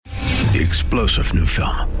The explosive new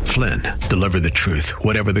film, Flynn, deliver the truth,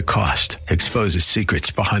 whatever the cost. Exposes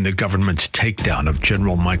secrets behind the government's takedown of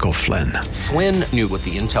General Michael Flynn. Flynn knew what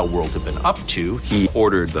the intel world had been up to. He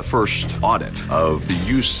ordered the first audit of the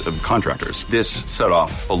use of contractors. This set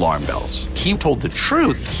off alarm bells. He told the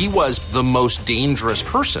truth. He was the most dangerous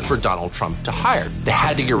person for Donald Trump to hire. They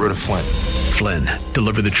had to get rid of Flynn. Flynn,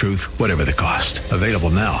 deliver the truth, whatever the cost. Available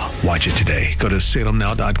now. Watch it today. Go to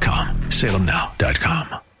salemnow.com.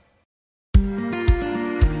 salemnow.com.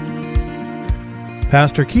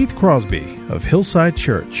 Pastor Keith Crosby of Hillside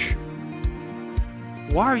Church.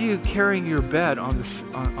 Why are you carrying your bed on the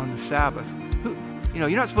Sabbath? You're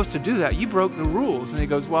not supposed to do that. You broke the rules. And he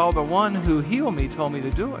goes, well, the one who healed me told me to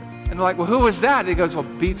do it. And they're like, well, who was that? And he goes, well,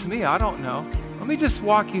 beats me. I don't know. Let me just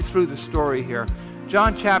walk you through the story here.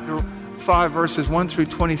 John chapter 5, verses 1 through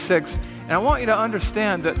 26. And I want you to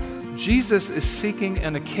understand that Jesus is seeking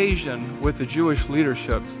an occasion with the Jewish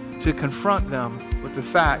leaderships to confront them with the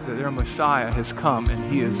fact that their Messiah has come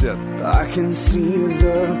and he is it. I can see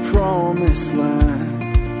the promised land,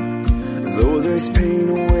 though there's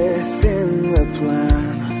pain within the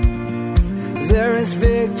plan. There is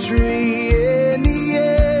victory in the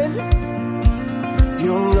end.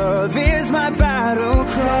 Your love is my battle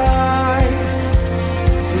cry,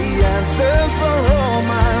 the answer for all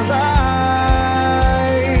my life.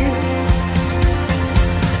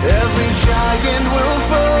 Every giant will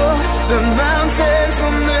fall, the mountains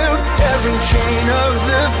will move, every chain of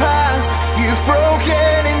the past you've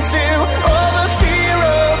broken into. All the fear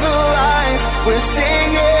of the lies, we're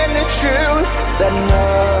singing the truth, that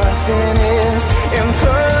nothing is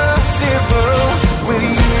impossible with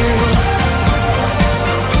you.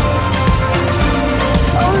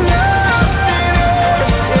 Oh, nothing is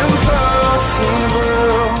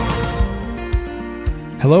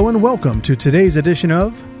impossible. Hello and welcome to today's edition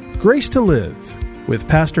of Grace to Live with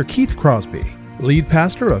Pastor Keith Crosby, lead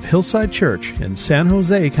pastor of Hillside Church in San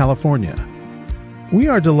Jose, California. We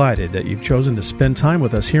are delighted that you've chosen to spend time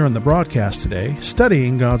with us here on the broadcast today,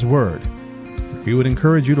 studying God's Word. We would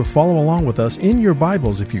encourage you to follow along with us in your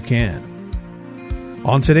Bibles if you can.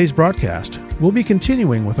 On today's broadcast, we'll be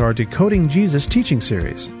continuing with our Decoding Jesus teaching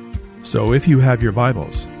series. So if you have your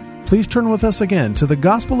Bibles, please turn with us again to the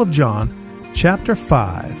Gospel of John, chapter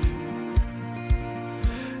 5.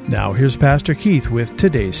 Now here's Pastor Keith with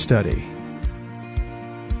today's study.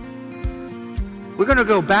 We're going to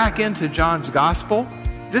go back into John's Gospel.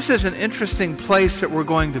 This is an interesting place that we're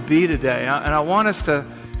going to be today. And I want us to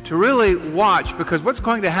really watch, because what's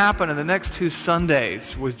going to happen in the next 2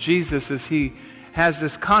 Sundays with Jesus as he has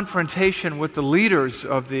this confrontation with the leaders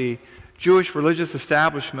of the Jewish religious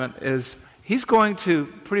establishment is he's going to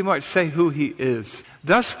pretty much say who he is.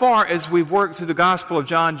 Thus far, as we've worked through the Gospel of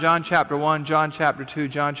John, John chapter 1, John chapter 2,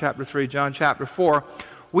 John chapter 3, John chapter 4,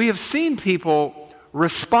 we have seen people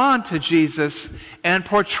respond to Jesus and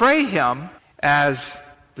portray him as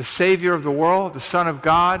the Savior of the world, the Son of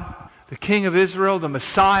God, the King of Israel, the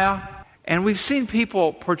Messiah. And we've seen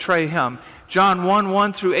people portray him. John 1,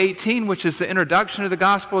 1 through 18, which is the introduction of the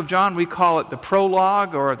Gospel of John, we call it the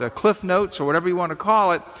prologue or the cliff notes or whatever you want to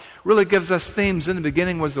call it, really gives us themes. In the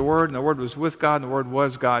beginning was the Word, and the Word was with God, and the Word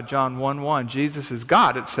was God. John 1, 1, Jesus is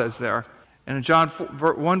God, it says there. And in John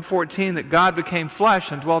 1, 14, that God became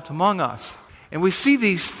flesh and dwelt among us. And we see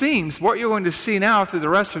these themes. What you're going to see now through the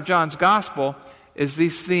rest of John's Gospel is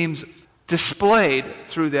these themes displayed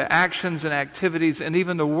through the actions and activities and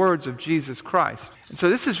even the words of Jesus Christ. And so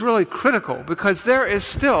this is really critical, because there is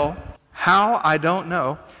still, how, I don't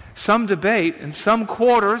know, some debate in some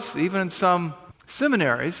quarters, even in some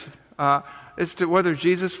seminaries, as to whether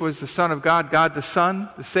Jesus was the Son of God, God the Son,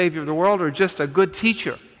 the Savior of the world, or just a good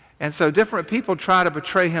teacher. And so different people try to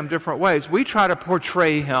portray him different ways. We try to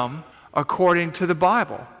portray him according to the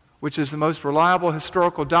Bible, which is the most reliable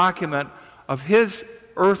historical document of his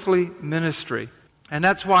earthly ministry. And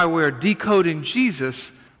that's why we're decoding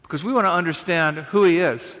Jesus, because we want to understand who he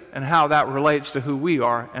is and how that relates to who we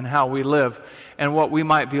are and how we live and what we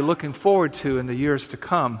might be looking forward to in the years to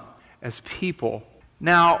come as people.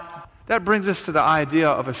 Now, that brings us to the idea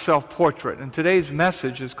of a self-portrait. And today's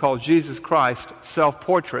message is called Jesus Christ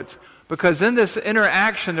Self-Portraits, because in this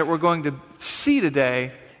interaction that we're going to see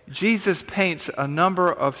today, Jesus paints a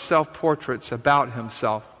number of self-portraits about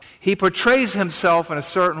himself. He portrays himself in a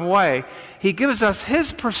certain way. He gives us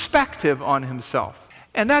his perspective on himself.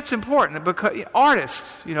 And that's important, because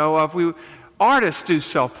artists, artists do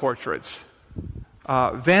self-portraits.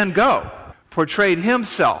 Van Gogh portrayed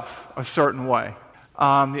himself a certain way.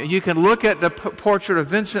 You can look at the portrait of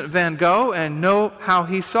Vincent van Gogh and know how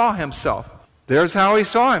he saw himself. There's how he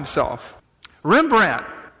saw himself. Rembrandt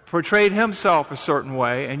portrayed himself a certain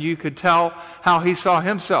way, and you could tell how he saw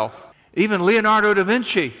himself. Even Leonardo da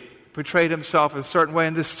Vinci portrayed himself a certain way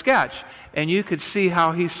in this sketch, and you could see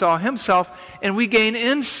how he saw himself, and we gain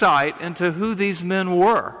insight into who these men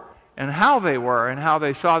were and how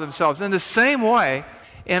they saw themselves. In the same way,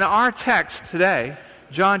 in our text today,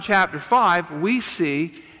 John chapter 5, we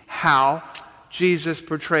see how Jesus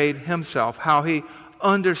portrayed himself, how he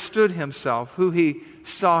understood himself, who he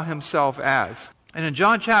saw himself as. And in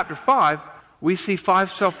John chapter 5, we see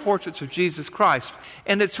 5 self-portraits of Jesus Christ.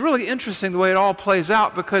 And it's really interesting the way it all plays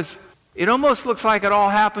out, because it almost looks like it all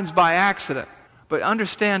happens by accident. But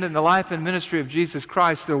understand, in the life and ministry of Jesus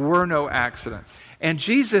Christ, there were no accidents. And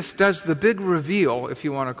Jesus does the big reveal, if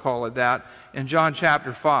you want to call it that, in John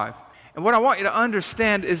chapter 5. And what I want you to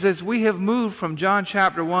understand is, as we have moved from John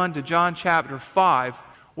chapter 1 to John chapter 5,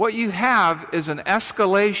 what you have is an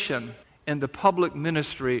escalation in the public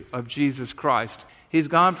ministry of Jesus Christ. He's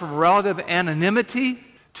gone from relative anonymity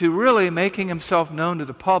to really making himself known to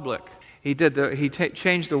the public. He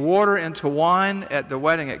changed the water into wine at the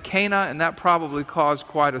wedding at Cana, and that probably caused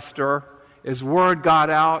quite a stir. His word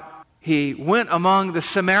got out. He went among the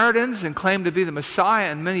Samaritans and claimed to be the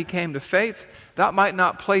Messiah, and many came to faith. That might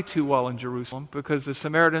not play too well in Jerusalem, because the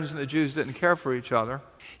Samaritans and the Jews didn't care for each other.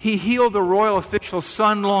 He healed the royal official's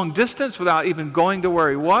son long distance without even going to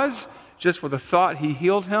where he was. Just with a thought, he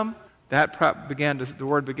healed him. The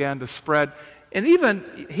word began to spread. And he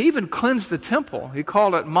even cleansed the temple. He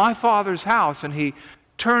called it my Father's house, and he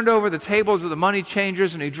turned over the tables of the money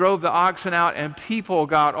changers, and he drove the oxen out, and people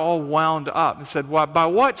got all wound up and said, well, by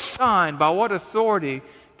what sign, by what authority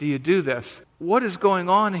do you do this? What is going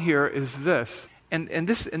on here is this. And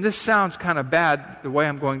this sounds kind of bad the way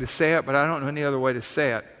I'm going to say it, but I don't know any other way to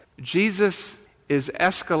say it. Jesus is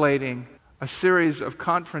escalating a series of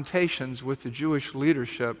confrontations with the Jewish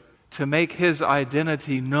leadership to make his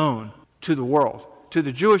identity known to the world, to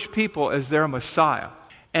the Jewish people as their Messiah.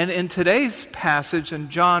 And in today's passage, in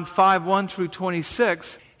John 5:1 through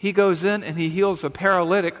 26, he goes in and he heals a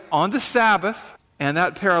paralytic on the Sabbath, and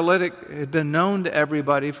that paralytic had been known to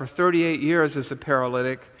everybody for 38 years as a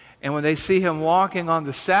paralytic. And when they see him walking on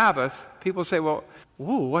the Sabbath, people say, well,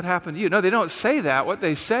 what happened to you? No, they don't say that. What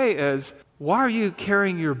they say is, why are you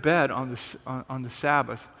carrying your bed on the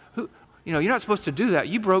Sabbath? You're not supposed to do that.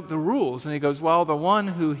 You broke the rules. And he goes, well, the one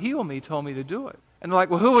who healed me told me to do it. And they're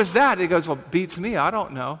like, well, who was that? And he goes, well, beats me. I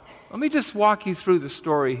don't know. Let me just walk you through the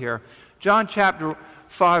story here. John chapter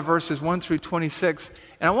 5, verses 1 through 26.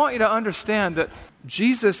 And I want you to understand that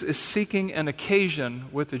Jesus is seeking an occasion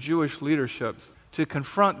with the Jewish leaderships to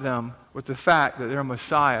confront them with the fact that their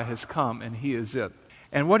Messiah has come and he is it.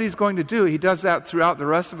 And what he's going to do, he does that throughout the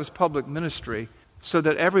rest of his public ministry so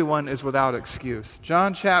that everyone is without excuse.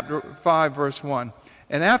 John chapter 5, verse 1.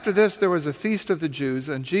 And after this there was a feast of the Jews,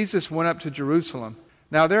 and Jesus went up to Jerusalem.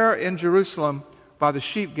 Now there in Jerusalem by the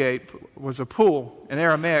sheep gate was a pool in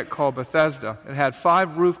Aramaic called Bethesda. It had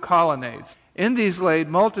 5 roof colonnades. In these laid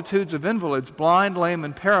multitudes of invalids, blind, lame,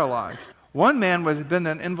 and paralyzed. One man had been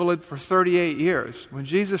an invalid for 38 years. When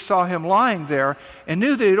Jesus saw him lying there and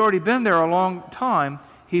knew that he had already been there a long time,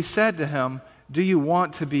 he said to him, do you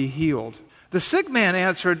want to be healed? The sick man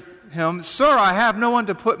answered him, sir, I have no one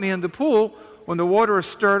to put me in the pool when the water is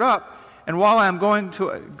stirred up, and while I am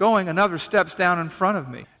going, another steps down in front of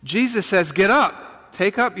me. Jesus says, get up,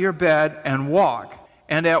 take up your bed, and walk.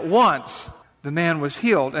 And at once the man was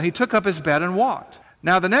healed, and he took up his bed and walked.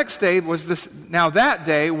 Now that day was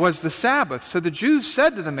the Sabbath. So the Jews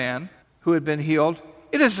said to the man who had been healed,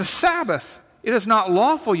 it is the Sabbath. It is not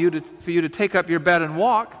lawful for you to take up your bed and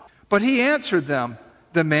walk. But he answered them,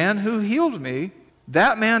 the man who healed me,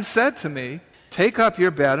 that man said to me, take up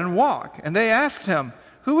your bed and walk. And they asked him,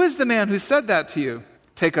 who is the man who said that to you?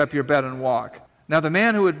 Take up your bed and walk. Now the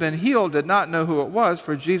man who had been healed did not know who it was,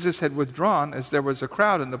 for Jesus had withdrawn, as there was a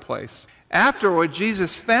crowd in the place. Afterward,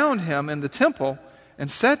 Jesus found him in the temple and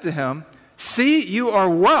said to him, see, you are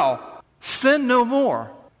well. Sin no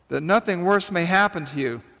more, that nothing worse may happen to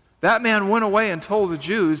you. That man went away and told the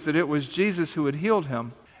Jews that it was Jesus who had healed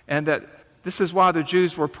him, and that this is why the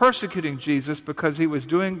Jews were persecuting Jesus, because he was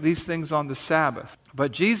doing these things on the Sabbath.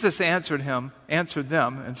 But Jesus answered them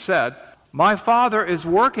and said, my Father is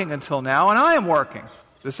working until now, and I am working.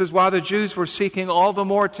 This is why the Jews were seeking all the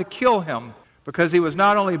more to kill him, because he was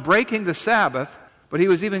not only breaking the Sabbath, but he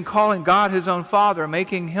was even calling God his own Father,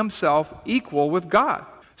 making himself equal with God.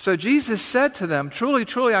 So Jesus said to them, truly,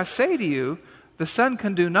 truly, I say to you, the Son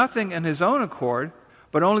can do nothing in his own accord,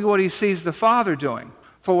 but only what he sees the Father doing.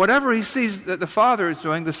 For whatever he sees that the Father is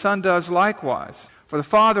doing, the Son does likewise. For the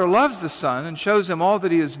Father loves the Son and shows him all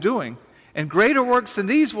that he is doing. And greater works than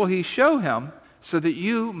these will he show him, so that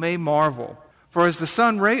you may marvel. For as the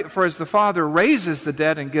Father raises the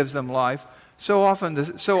dead and gives them life, so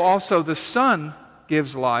also the Son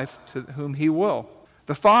gives life to whom he will.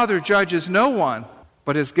 The Father judges no one,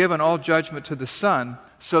 but has given all judgment to the Son,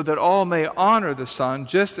 so that all may honor the Son,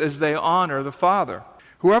 just as they honor the Father.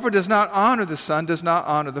 Whoever does not honor the Son does not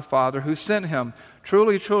honor the Father who sent him.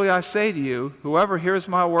 Truly, truly, I say to you, whoever hears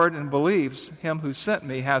my word and believes him who sent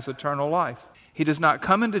me has eternal life. He does not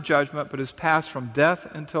come into judgment, but is passed from death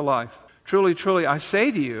into life. Truly, truly, I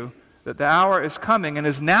say to you that the hour is coming and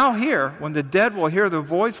is now here when the dead will hear the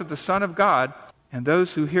voice of the Son of God, and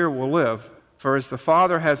those who hear will live. For as the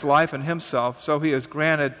Father has life in himself, so he has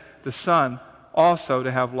granted the Son also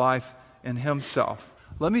to have life in himself.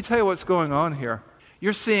 Let me tell you what's going on here.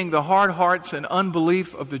 You're seeing the hard hearts and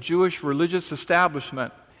unbelief of the Jewish religious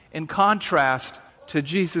establishment in contrast to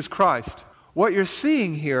Jesus Christ. What you're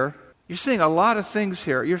seeing here, you're seeing a lot of things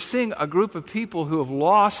here. You're seeing a group of people who have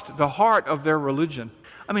lost the heart of their religion.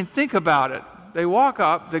 I mean, think about it. They walk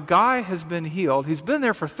up, the guy has been healed. He's been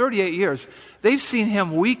there for 38 years. They've seen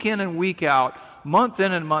him week in and week out, month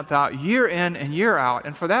in and month out, year in and year out.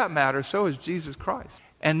 And for that matter, so is Jesus Christ.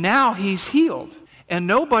 And now he's healed. And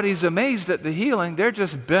nobody's amazed at the healing. They're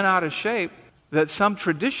just bent out of shape that some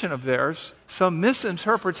tradition of theirs, some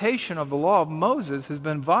misinterpretation of the law of Moses has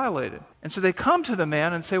been violated. And so they come to the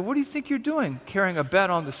man and say, what do you think you're doing, carrying a bed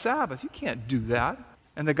on the Sabbath? You can't do that.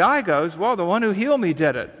 And the guy goes, well, the one who healed me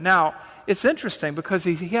did it. Now, it's interesting because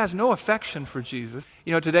he has no affection for Jesus.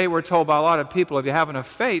 You know, today we're told by a lot of people, if you have enough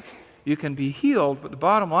faith, you can be healed. But the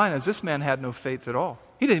bottom line is this man had no faith at all.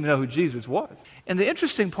 He didn't even know who Jesus was. And the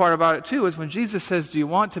interesting part about it, too, is when Jesus says, do you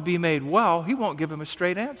want to be made well? He won't give him a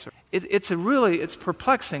straight answer. It's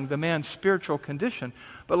perplexing, the man's spiritual condition.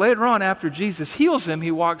 But later on, after Jesus heals him,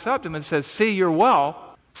 he walks up to him and says, see, you're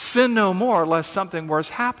well. Sin no more, lest something worse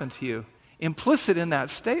happen to you. Implicit in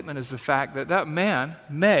that statement is the fact that that man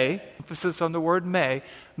may, emphasis on the word may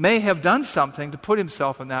have done something to put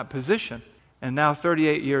himself in that position. And now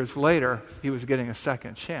 38 years later, he was getting a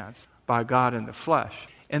second chance by God in the flesh.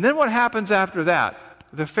 And then what happens after that?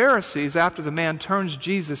 The Pharisees, after the man turns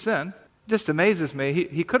Jesus in, just amazes me.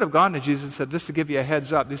 He could have gone to Jesus and said, just to give you a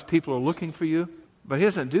heads up, these people are looking for you. But he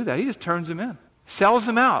doesn't do that. He just turns him in, sells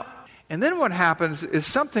him out. And then what happens is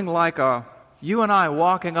something like you and I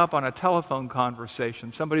walking up on a telephone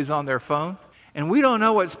conversation. Somebody's on their phone, and we don't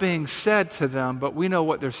know what's being said to them, but we know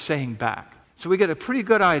what they're saying back. So we get a pretty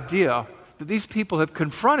good idea that these people have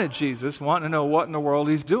confronted Jesus, wanting to know what in the world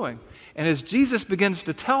he's doing. And as Jesus begins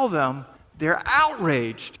to tell them, they're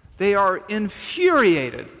outraged. They are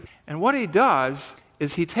infuriated. And what he does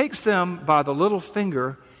is he takes them by the little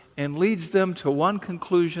finger and leads them to one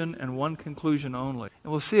conclusion and one conclusion only.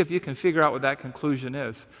 And we'll see if you can figure out what that conclusion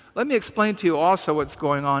is. Let me explain to you also what's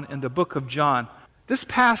going on in the book of John. This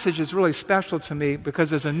passage is really special to me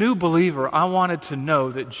because as a new believer, I wanted to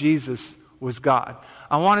know that Jesus was God.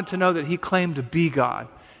 I wanted to know that he claimed to be God.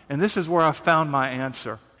 And this is where I found my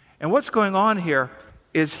answer. And what's going on here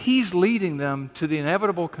is he's leading them to the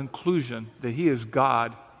inevitable conclusion that he is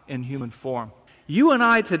God in human form. You and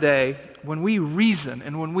I today, when we reason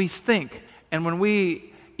and when we think and when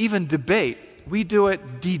we even debate, we do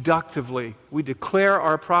it deductively. We declare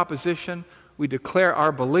our proposition, we declare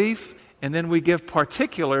our belief, and then we give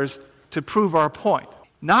particulars to prove our point.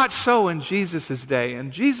 Not so in Jesus' day.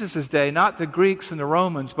 In Jesus' day, not the Greeks and the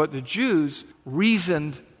Romans, but the Jews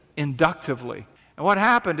reasoned inductively. And what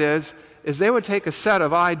happened is they would take a set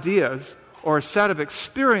of ideas or a set of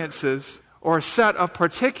experiences or a set of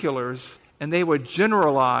particulars and they would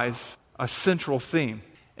generalize a central theme.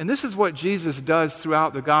 And this is what Jesus does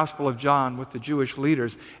throughout the Gospel of John with the Jewish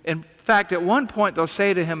leaders. In fact, at one point they'll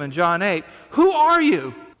say to him in John 8, "Who are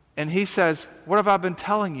you?" And he says, "What have I been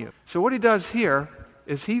telling you?" So what he does here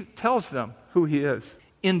is he tells them who he is.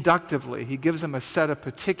 Inductively, he gives them a set of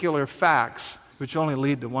particular facts which only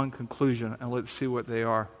lead to one conclusion, and let's see what they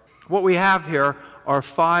are. What we have here are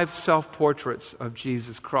 5 self-portraits of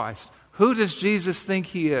Jesus Christ. Who does Jesus think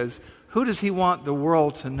he is? Who does he want the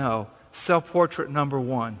world to know? Self-portrait number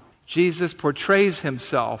 1. Jesus portrays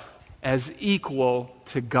himself as equal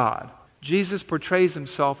to God. Jesus portrays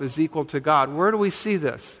himself as equal to God. Where do we see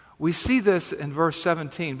this? We see this in verse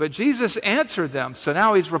 17. But Jesus answered them. So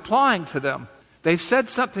now he's replying to them. They said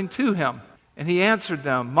something to him, and he answered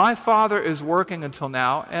them, "My Father is working until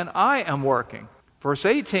now, and I am working." Verse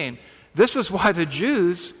 18. This is why the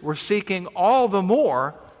Jews were seeking all the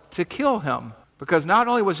more to kill him. Because not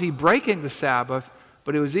only was he breaking the Sabbath,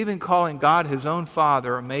 but he was even calling God his own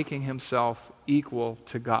Father, making himself equal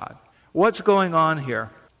to God. What's going on here?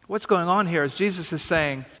 What's going on here is Jesus is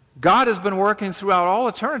saying, God has been working throughout all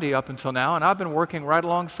eternity up until now, and I've been working right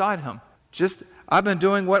alongside him. I've been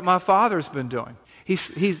doing what my Father's been doing.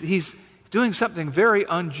 He's doing something very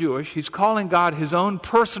un-Jewish. He's calling God his own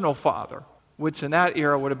personal Father, which in that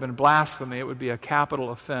era would have been blasphemy. It would be a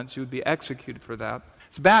capital offense. You would be executed for that.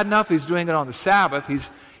 It's bad enough he's doing it on the Sabbath. He's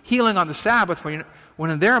healing on the Sabbath when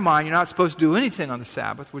in their mind you're not supposed to do anything on the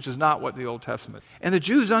Sabbath, which is not what the Old Testament. And the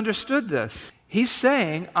Jews understood this. He's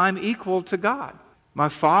saying, I'm equal to God. My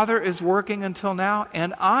Father is working until now,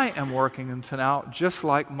 and I am working until now, just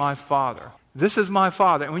like my Father. This is my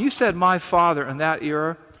Father. And when you said my Father in that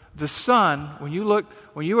era, the Son, when you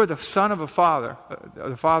were the son of a father,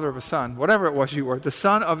 the father of a son, whatever it was you were, the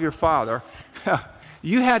son of your father,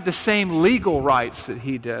 you had the same legal rights that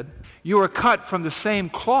he did. You were cut from the same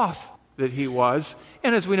cloth that he was.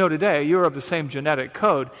 And as we know today, you're of the same genetic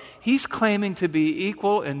code. He's claiming to be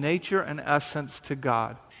equal in nature and essence to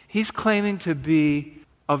God. He's claiming to be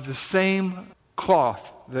of the same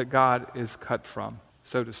cloth that God is cut from,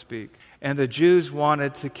 so to speak. And the Jews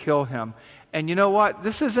wanted to kill him. And you know what?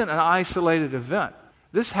 This isn't an isolated event.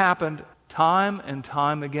 This happened time and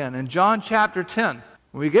time again. In John chapter 10,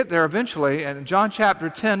 when we get there eventually, and in John chapter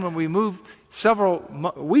 10, when we move several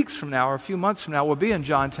weeks from now or a few months from now, we'll be in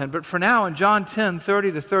John 10. But for now, in John 10,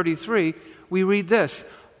 30 to 33, we read this: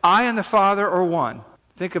 I and the Father are one.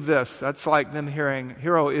 Think of this. That's like them hearing,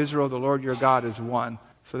 Hear, O Israel, the Lord your God is one.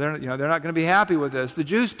 So they're not going to be happy with this. The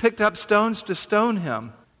Jews picked up stones to stone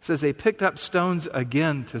him. It says they picked up stones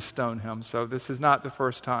again to stone him. So this is not the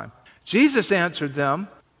first time. Jesus answered them,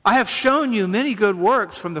 I have shown you many good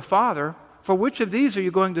works from the Father. For which of these are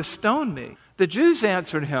you going to stone me? The Jews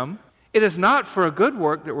answered him, It is not for a good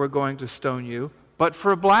work that we're going to stone you, but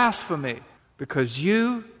for blasphemy, because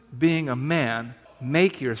you, being a man,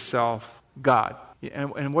 make yourself God.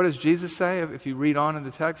 And what does Jesus say if you read on in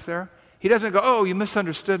the text there? He doesn't go, oh, you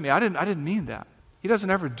misunderstood me. I didn't mean that. He doesn't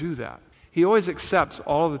ever do that. He always accepts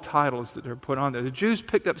all of the titles that are put on there. The Jews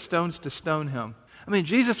picked up stones to stone him. I mean,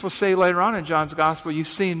 Jesus will say later on in John's Gospel, you've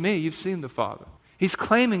seen me, you've seen the Father. He's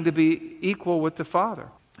claiming to be equal with the Father.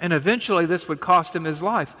 And eventually this would cost him his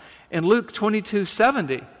life. In Luke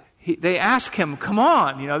 22:70, they ask him, come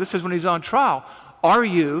on, this is when he's on trial, are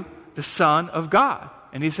you the Son of God?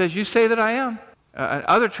 And he says, you say that I am.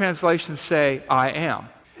 Other translations say, I am.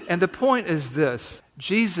 And the point is this: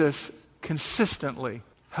 Jesus consistently,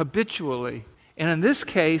 habitually, and in this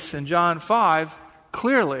case, in John 5,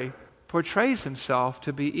 clearly portrays himself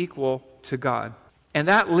to be equal to God. And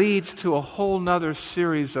that leads to a whole nother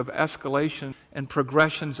series of escalation and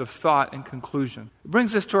progressions of thought and conclusion. It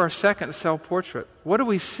brings us to our second self-portrait. What do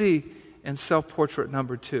we see in self-portrait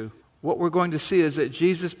number 2? What we're going to see is that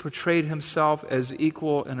Jesus portrayed himself as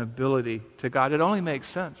equal in ability to God. It only makes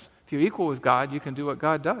sense. If you're equal with God, you can do what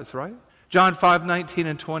God does, right? John 5:19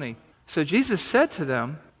 and 20. So Jesus said to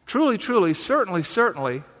them, truly, truly, certainly,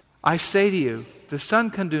 certainly, I say to you, the Son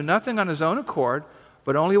can do nothing on his own accord,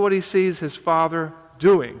 but only what he sees his Father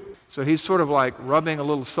doing. So he's sort of like rubbing a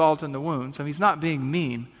little salt in the wounds. I mean, he's not being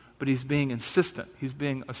mean, but he's being insistent. He's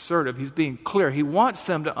being assertive. He's being clear. He wants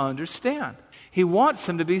them to understand. He wants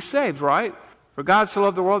them to be saved, right? For God so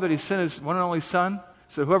loved the world that he sent his one and only Son,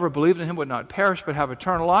 so whoever believed in him would not perish but have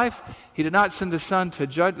eternal life. He did not send the Son to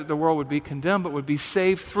judge that the world would be condemned, but would be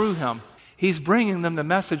saved through him. He's bringing them the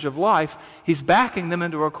message of life. He's backing them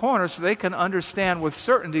into a corner so they can understand with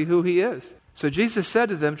certainty who he is. So Jesus said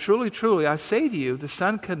to them, truly, truly, I say to you, the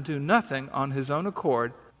Son can do nothing on his own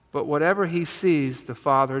accord, but whatever he sees the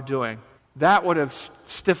Father doing. That would have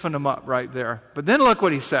stiffened him up right there. But then look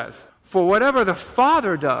what he says. For whatever the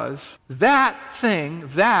Father does, that thing,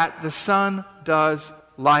 that the Son does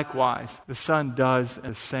likewise. The Son does in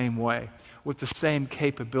the same way, with the same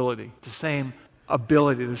capability, the same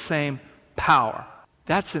ability, the same power.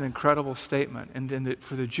 That's an incredible statement. And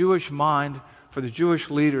for the Jewish mind, for the Jewish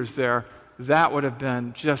leaders there, that would have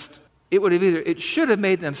been just, it should have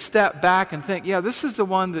made them step back and think, yeah, this is the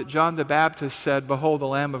one that John the Baptist said, behold the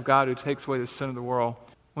Lamb of God who takes away the sin of the world.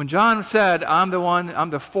 When John said, I'm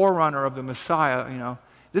the forerunner of the Messiah,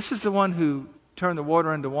 this is the one who turned the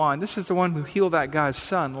water into wine. This is the one who healed that guy's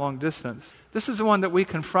son long distance. This is the one that we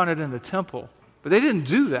confronted in the temple. But they didn't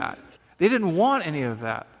do that. They didn't want any of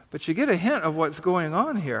that. But you get a hint of what's going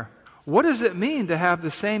on here. What does it mean to have the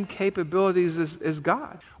same capabilities as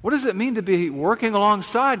God? What does it mean to be working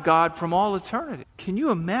alongside God from all eternity? Can you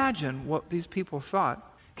imagine what these people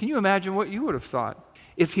thought? Can you imagine what you would have thought?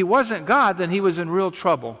 If he wasn't God, then he was in real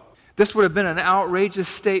trouble. This would have been an outrageous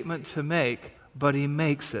statement to make, but he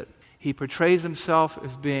makes it. He portrays himself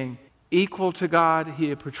as being equal to God.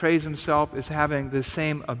 He portrays himself as having the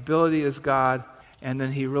same ability as God, and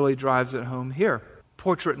then he really drives it home here.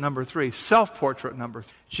 Portrait number 3, self-portrait number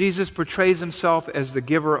 3. Jesus portrays himself as the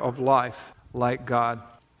giver of life, like God.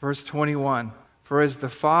 Verse 21, for as the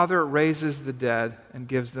Father raises the dead and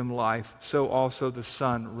gives them life, so also the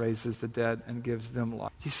Son raises the dead and gives them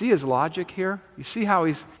life. You see his logic here? You see how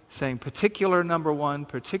he's saying particular number 1,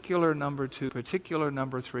 particular number 2, particular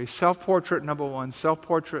number 3, self-portrait number 1,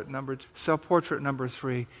 self-portrait number 2, self-portrait number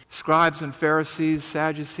 3. Scribes and Pharisees,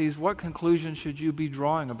 Sadducees, what conclusion should you be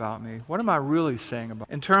drawing about me? What am I really saying about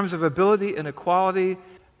me? In terms of ability and equality,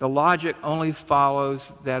 the logic only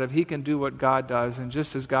follows that if he can do what God does, and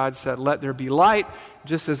just as God said, let there be light,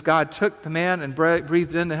 just as God took the man and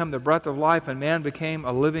breathed into him the breath of life, and man became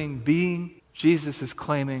a living being, Jesus is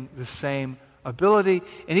claiming the same ability,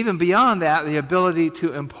 and even beyond that, the ability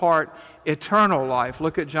to impart eternal life.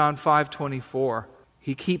 Look at John 5:24.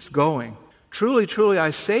 He keeps going. Truly, truly, I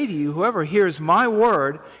say to you, whoever hears my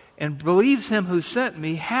word and believes him who sent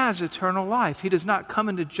me has eternal life. He does not come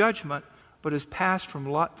into judgment, but is passed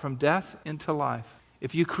from death into life.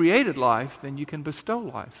 If you created life, then you can bestow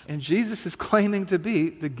life. And Jesus is claiming to be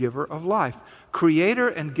the giver of life. Creator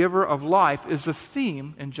and giver of life is the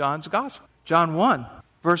theme in John's gospel. John 1,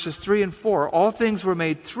 verses 3 and 4, all things were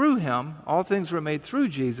made through him, all things were made through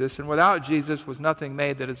Jesus, and without Jesus was nothing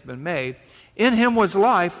made that has been made. In him was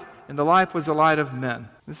life, and the life was the light of men.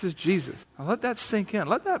 This is Jesus. Now let that sink in.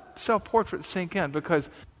 Let that self-portrait sink in, because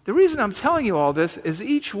the reason I'm telling you all this is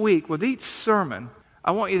each week, with each sermon, I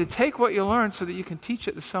want you to take what you learn so that you can teach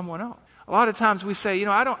it to someone else. A lot of times we say,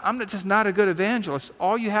 I'm just not a good evangelist.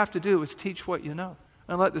 All you have to do is teach what you know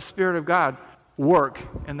and let the Spirit of God work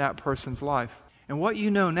in that person's life. And what you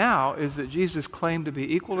know now is that Jesus claimed to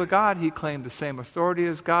be equal to God. He claimed the same authority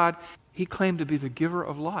as God. He claimed to be the giver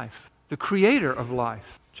of life, the creator of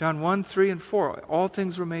life. John 1, 3, and 4, all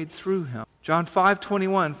things were made through him. John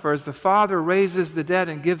 5:21, for as the Father raises the dead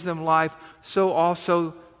and gives them life, so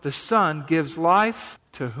also the Son gives life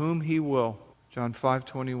to whom he will. John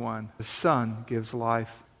 5:21, the Son gives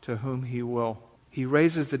life to whom he will. He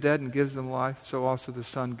raises the dead and gives them life, so also the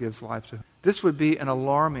Son gives life to him. This would be an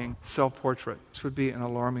alarming self-portrait. This would be an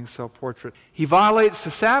alarming self-portrait. He violates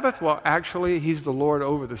the Sabbath. Well, actually, he's the Lord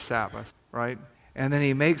over the Sabbath, right? And then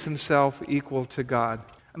he makes himself equal to God.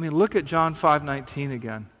 I mean, look at John 5:19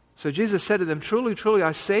 again. So Jesus said to them, truly, truly,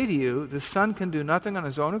 I say to you, the Son can do nothing on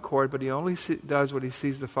his own accord, but he only does what he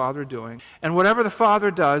sees the Father doing. And whatever the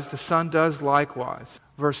Father does, the Son does likewise.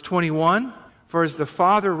 Verse 21, for as the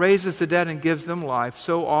Father raises the dead and gives them life,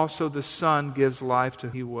 so also the Son gives life to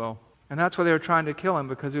whom he will. And that's why they were trying to kill him,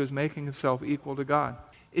 because he was making himself equal to God.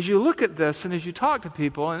 As you look at this and as you talk to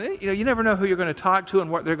people, and you never know who you're going to talk to and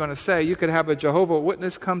what they're going to say. You could have a Jehovah's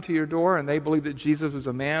Witness come to your door and they believe that Jesus was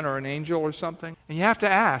a man or an angel or something. And you have to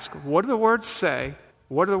ask, what do the words say?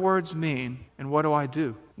 What do the words mean? And what do I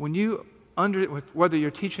do? When whether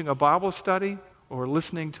you're teaching a Bible study or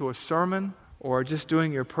listening to a sermon or just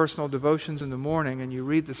doing your personal devotions in the morning and you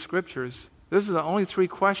read the scriptures, those are the only 3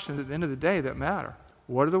 questions at the end of the day that matter.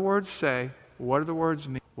 What do the words say? What do the words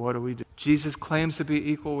mean? What do we do? Jesus claims to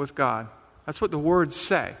be equal with God. That's what the words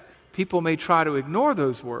say. People may try to ignore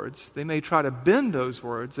those words. They may try to bend those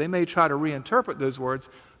words. They may try to reinterpret those words.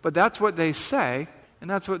 But that's what they say, and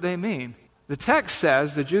that's what they mean. The text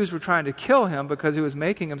says the Jews were trying to kill him because he was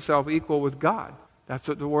making himself equal with God. That's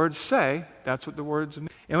what the words say. That's what the words mean.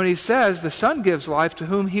 And when he says the Son gives life to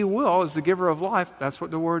whom he will as the giver of life, that's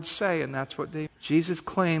what the words say, and that's what they mean. Jesus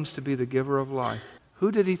claims to be the giver of life.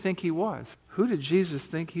 Who did he think he was? Who did Jesus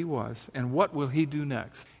think he was? And what will he do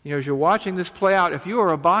next? As you're watching this play out, if you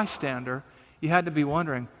were a bystander, you had to be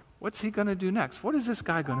wondering, what's he going to do next? What is this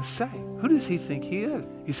guy going to say? Who does he think he is?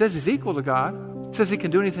 He says he's equal to God. He says he can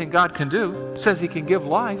do anything God can do. He says he can give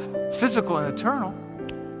life, physical and eternal.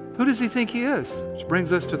 Who does he think he is? Which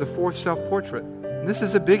brings us to the 4th self-portrait. And this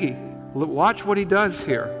is a biggie. Watch what he does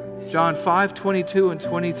here. John 5:22 and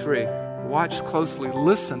 23. Watch closely.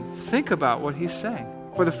 Listen. Think about what he's saying.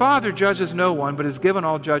 For the Father judges no one, but has given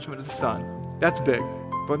all judgment to the Son. That's big.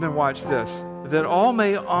 But then watch this. That all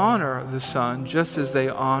may honor the Son just as they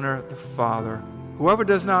honor the Father. Whoever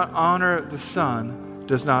does not honor the Son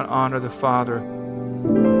does not honor the Father.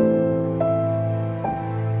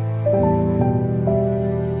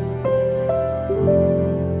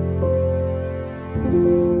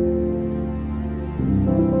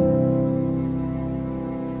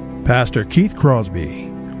 Pastor Keith Crosby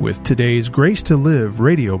with today's Grace to Live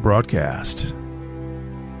radio broadcast.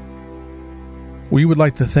 We would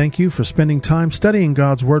like to thank you for spending time studying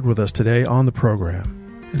God's Word with us today on the program.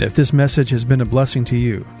 And if this message has been a blessing to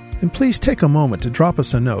you, then please take a moment to drop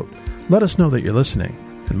us a note. Let us know that you're listening.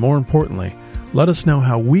 And more importantly, let us know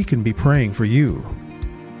how we can be praying for you.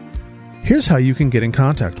 Here's how you can get in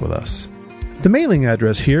contact with us. The mailing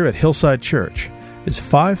address here at Hillside Church is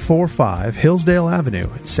 545 Hillsdale Avenue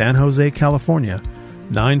in San Jose, California,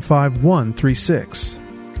 95136.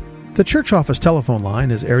 The church office telephone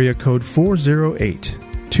line is area code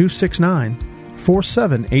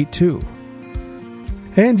 408-269-4782.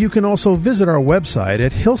 And you can also visit our website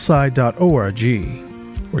at hillside.org,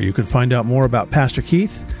 where you can find out more about Pastor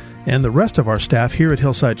Keith and the rest of our staff here at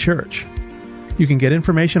Hillside Church. You can get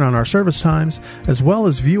information on our service times, as well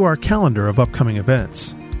as view our calendar of upcoming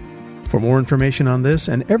events. For more information on this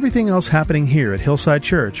and everything else happening here at Hillside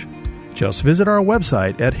Church, just visit our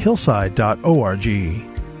website at hillside.org.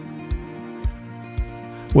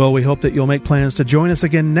 Well, we hope that you'll make plans to join us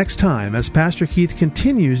again next time as Pastor Keith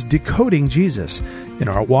continues decoding Jesus in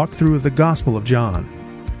our walkthrough of the Gospel of John.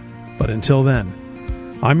 But until then,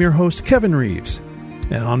 I'm your host, Kevin Reeves,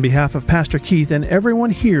 and on behalf of Pastor Keith and everyone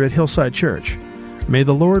here at Hillside Church, may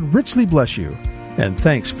the Lord richly bless you, and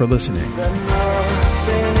thanks for listening.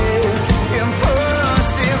 Nothing is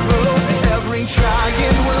impossible. Every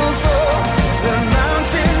giant will fall. The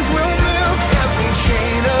mountains will move. Every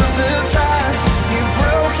chain of the past you've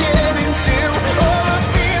broken into. All the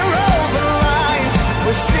fear, all the lies.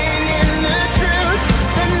 We're singing the truth.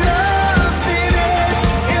 That nothing is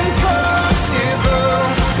impossible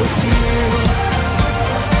with you.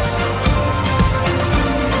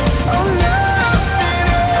 Oh, nothing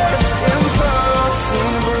is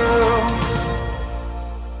impossible.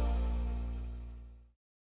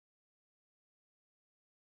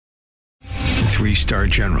 3-star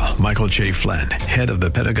General Michael J. Flynn, head of the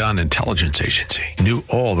Pentagon Intelligence Agency, knew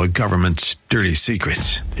all the government's dirty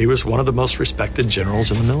secrets. He was one of the most respected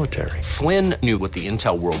generals in the military. Flynn knew what the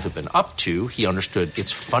intel world had been up to. He understood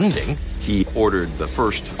its funding. He ordered the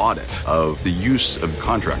first audit of the use of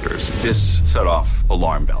contractors. This set off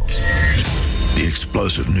alarm bells. The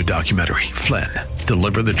explosive new documentary, Flynn,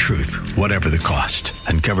 Deliver the Truth, Whatever the Cost,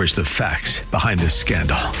 uncovers the facts behind this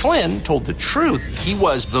scandal. Flynn told the truth. He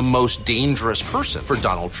was the most dangerous person for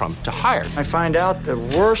Donald Trump to hire. I find out the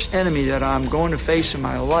worst enemy that I'm going to face in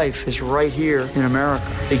my life is right here in America.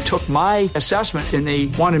 They took my assessment and they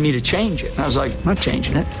wanted me to change it. And I was like, I'm not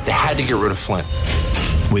changing it. They had to get rid of Flynn.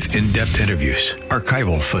 With in-depth interviews,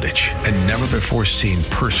 archival footage, and never-before-seen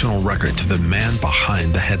personal records of the man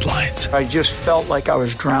behind the headlines. I just felt like I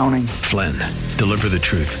was drowning. Flynn, Deliver the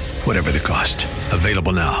Truth, Whatever the Cost.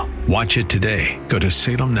 Available now. Watch it today. Go to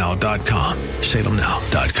salemnow.com.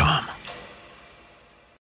 salemnow.com.